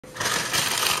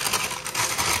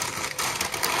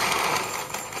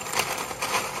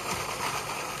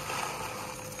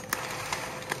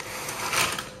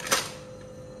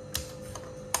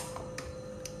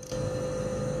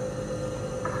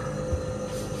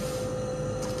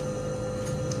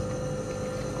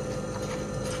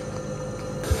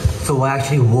So I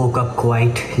actually woke up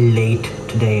quite late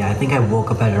today. I think I woke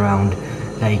up at around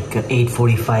like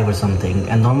 8:45 or something.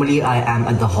 And normally I am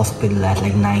at the hospital at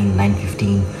like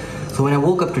 9:15. So when I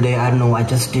woke up today, I don't know, I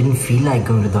just didn't feel like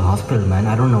going to the hospital, man.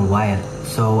 I don't know why.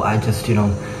 So I just, did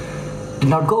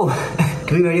not go.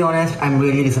 To be very honest, I'm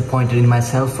really disappointed in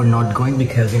myself for not going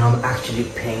because, I'm actually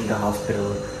paying the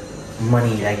hospital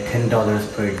money, like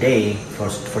 $10 per day for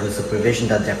the supervision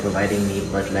that they're providing me.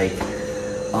 But like,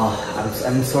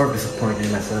 I'm sort of disappointed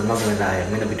in myself. I'm not gonna lie.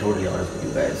 I'm gonna be totally honest with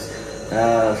you guys.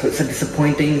 So it's a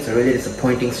really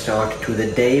disappointing start to the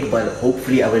day. But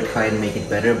hopefully, I will try and make it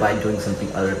better by doing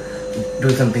something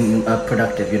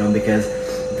productive. Because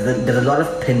there's a lot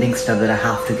of pending stuff that I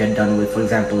have to get done with. For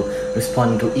example,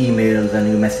 responding to emails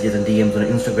and new messages and DMs on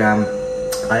Instagram.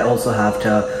 I also have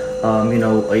to,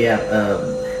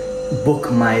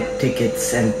 book my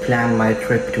tickets and plan my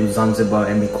trip to Zanzibar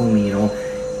and Mikumi.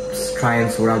 Try and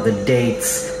sort out the dates,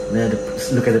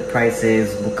 look at the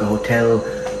prices, book a hotel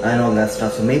and all that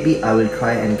stuff. So maybe I will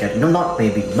try and get, not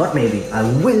maybe, I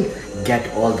will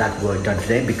get all that work done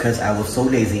today because I was so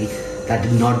lazy that I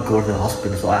did not go to the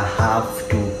hospital. So I have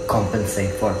to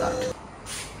compensate for that.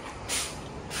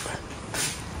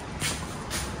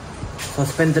 So I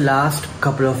spent the last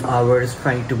couple of hours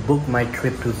trying to book my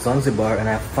trip to Zanzibar, and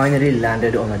I finally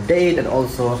landed on a date and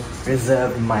also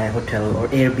reserved my hotel or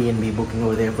Airbnb booking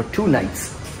over there for 2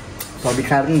 nights. So I'll be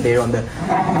traveling there on the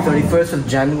 31st of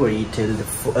January till the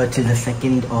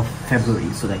 2nd of February.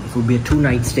 So like it will be a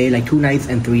 2-night stay, like 2 nights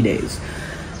and 3 days.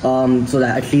 So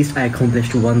that at least I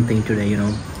accomplished one thing today,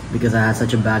 because I had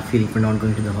such a bad feeling for not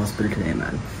going to the hospital today,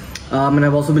 man. And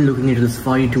I've also been looking into the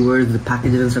safari tours, the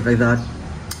packages and stuff like that.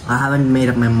 I haven't made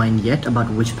up my mind yet about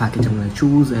which package I'm going to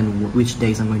choose and which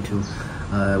days I'm going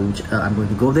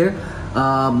to go there.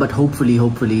 But hopefully,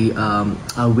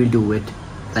 I will do it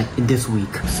like this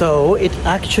week. So it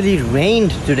actually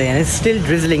rained today and it's still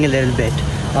drizzling a little bit.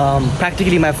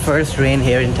 Practically my first rain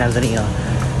here in Tanzania.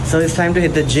 So it's time to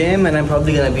hit the gym, and I'm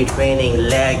probably gonna be training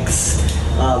legs.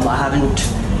 I haven't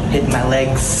hit my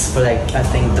legs for like I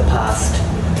think the past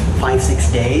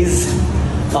 5-6 days.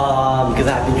 Because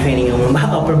I've been training over my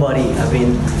upper body. I've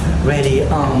been really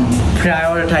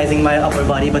prioritizing my upper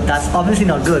body, but that's obviously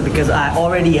not good because I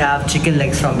already have chicken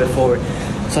legs from before.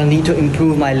 So I need to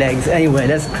improve my legs. Anyway,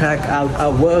 let's crack out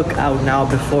a workout now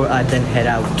before I then head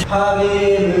out.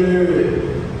 Hallelujah.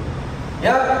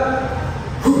 Yeah.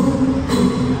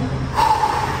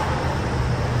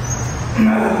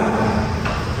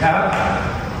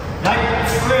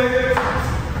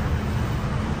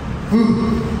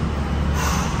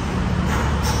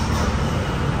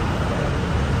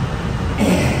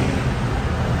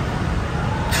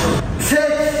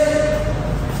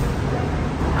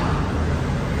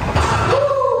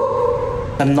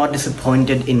 I'm not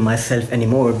disappointed in myself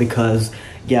anymore because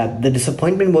the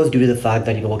disappointment was due to the fact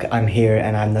that okay, I'm here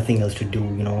and I have nothing else to do.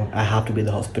 I have to be in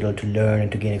the hospital to learn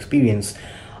and to gain experience.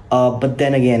 But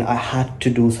then again, I had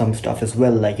to do some stuff as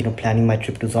well, like planning my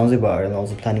trip to Zanzibar and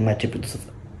also planning my trip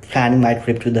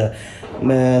to the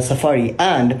safari.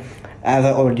 And as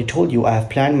I already told you, I have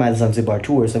planned my Zanzibar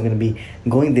tour, so I'm going to be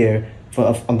going there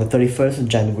on the 31st of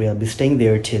January. I'll be staying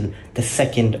there till the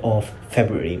 2nd of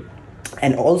February.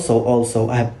 And also,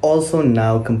 I have also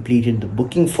now completed the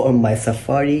booking for my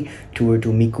safari tour to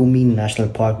Mikumi National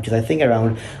Park, which is I think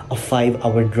around a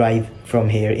 5-hour drive from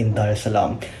here in Dar es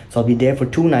Salaam. So I'll be there for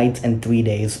 2 nights and 3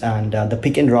 days, and the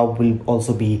pick and drop will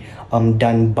also be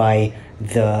done by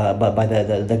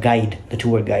the guide, the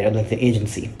tour guide, or like the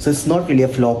agency. So it's not really a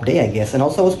flop day, I guess. And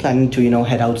also I was planning to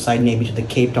head outside maybe to the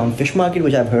Cape Town fish market,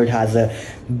 which I've heard has a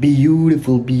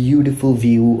beautiful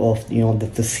view of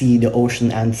the sea, the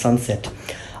ocean and sunset.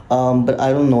 But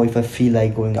I don't know if I feel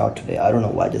like going out today. I don't know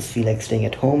why. I just feel like staying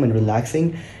at home and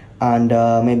relaxing, and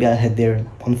maybe I'll head there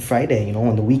on Friday,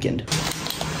 on the weekend.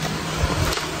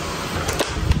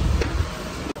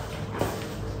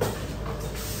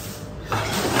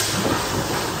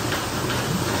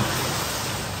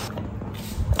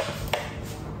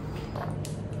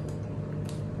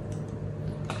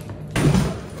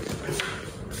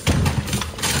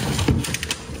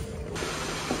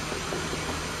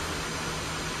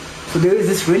 So there is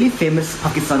this really famous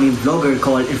Pakistani vlogger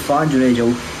called Irfan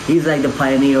Jurejo. He's like the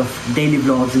pioneer of daily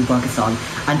vlogs in Pakistan.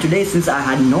 And today, since I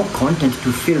had no content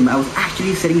to film, I was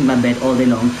actually sitting in my bed all day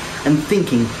long and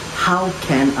thinking, how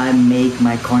can I make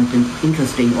my content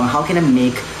interesting, or how can I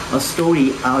make a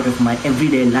story out of my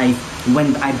everyday life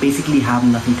when I basically have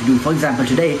nothing to do. For example,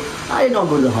 today, I did not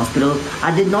go to the hospital.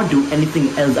 I did not do anything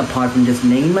else apart from just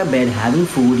laying in my bed, having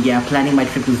food, planning my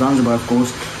trip to Zanzibar, of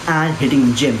course, and hitting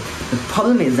the gym. The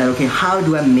problem is that, okay, how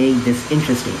do I make this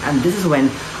interesting? And this is when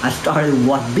I started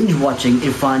binge watching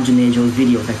Irfan Junejo's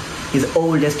videos, like his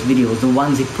oldest videos, the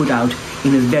ones he put out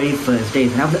in his very first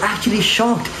days. And I was actually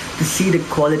shocked to see the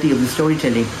quality of the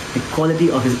storytelling, the quality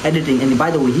of his editing. And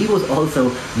by the way, he was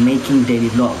also making daily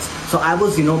vlogs. So I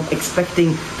was,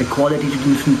 expecting the quality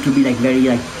to be like very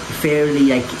like fairly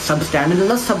like substandard,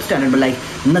 not substandard, but like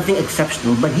nothing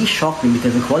exceptional. But he shocked me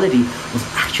because the quality was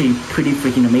actually pretty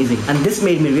freaking amazing. And this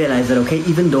made me realize that, okay,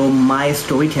 even though my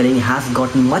storytelling has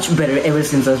gotten much better ever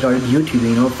since I started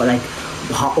YouTube, for like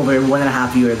over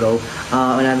 1.5 years ago,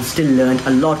 and I've still learned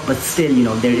a lot, but still,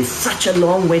 there is such a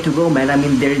long way to go, man. I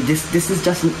mean, this is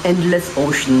just an endless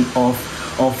ocean of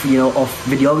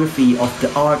videography, of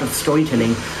the art of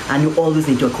storytelling, and you always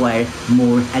need to acquire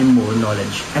more and more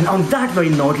knowledge. And on that very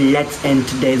note, let's end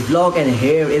today's vlog, and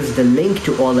here is the link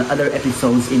to all the other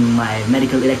episodes in my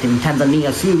medical elective in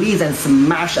Tanzania series, and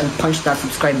smash and punch that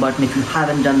subscribe button if you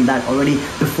haven't done that already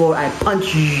before I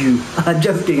punch you.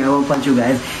 Just kidding, I won't punch you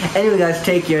guys. Anyway guys,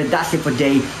 take care. That's it for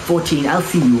day 14. I'll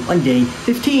see you on day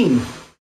 15.